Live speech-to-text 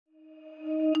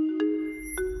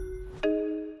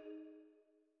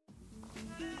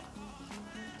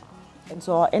And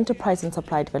so our Enterprise and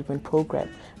Supplier Development Programme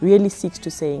really seeks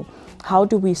to saying, how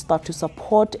do we start to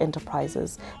support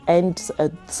enterprises and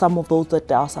some of those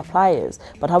that are suppliers,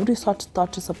 but how do we start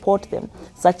to support them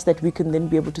such that we can then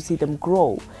be able to see them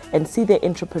grow and see their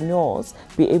entrepreneurs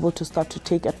be able to start to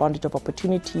take advantage of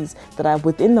opportunities that are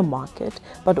within the market,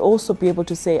 but also be able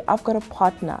to say, I've got a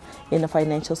partner in a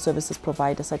financial services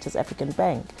provider such as African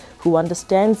Bank who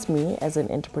understands me as an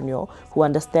entrepreneur, who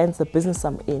understands the business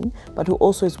I'm in, but who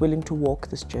also is willing to walk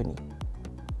this journey.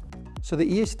 So the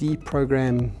ESD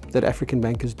program that African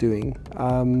Bank is doing,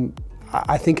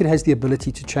 I think it has the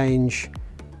ability to change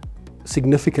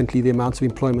significantly the amounts of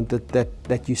employment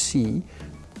that you see.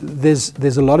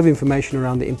 There's a lot of information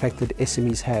around the impact that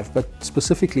SMEs have, but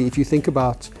specifically if you think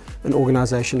about an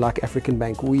organization like African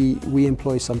Bank, we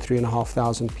employ some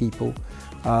 3,500 people,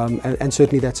 and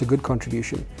certainly that's a good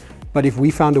contribution. But if we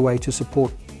found a way to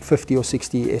support 50 or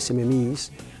 60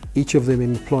 SMMEs, each of them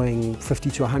employing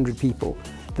 50 to 100 people,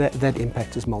 that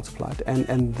impact is multiplied.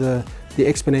 And the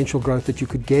exponential growth that you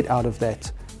could get out of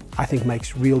that, I think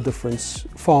makes real difference,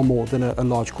 far more than a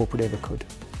large corporate ever could.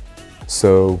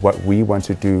 So what we want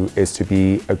to do is to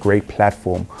be a great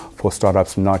platform for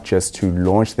startups, not just to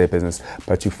launch their business,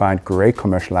 but to find great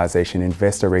commercialization,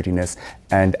 investor readiness,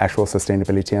 and actual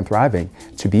sustainability and thriving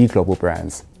to be global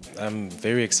brands. I'm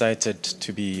very excited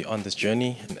to be on this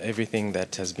journey. Everything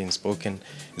that has been spoken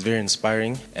is very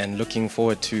inspiring, and looking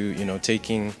forward to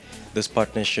taking this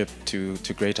partnership to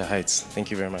greater heights. Thank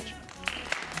you very much.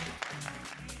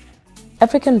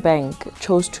 African Bank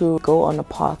chose to go on a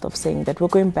path of saying that we're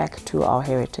going back to our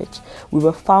heritage. We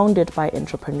were founded by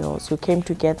entrepreneurs who came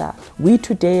together. We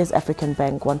today as African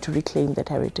Bank want to reclaim that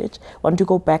heritage, want to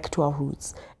go back to our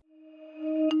roots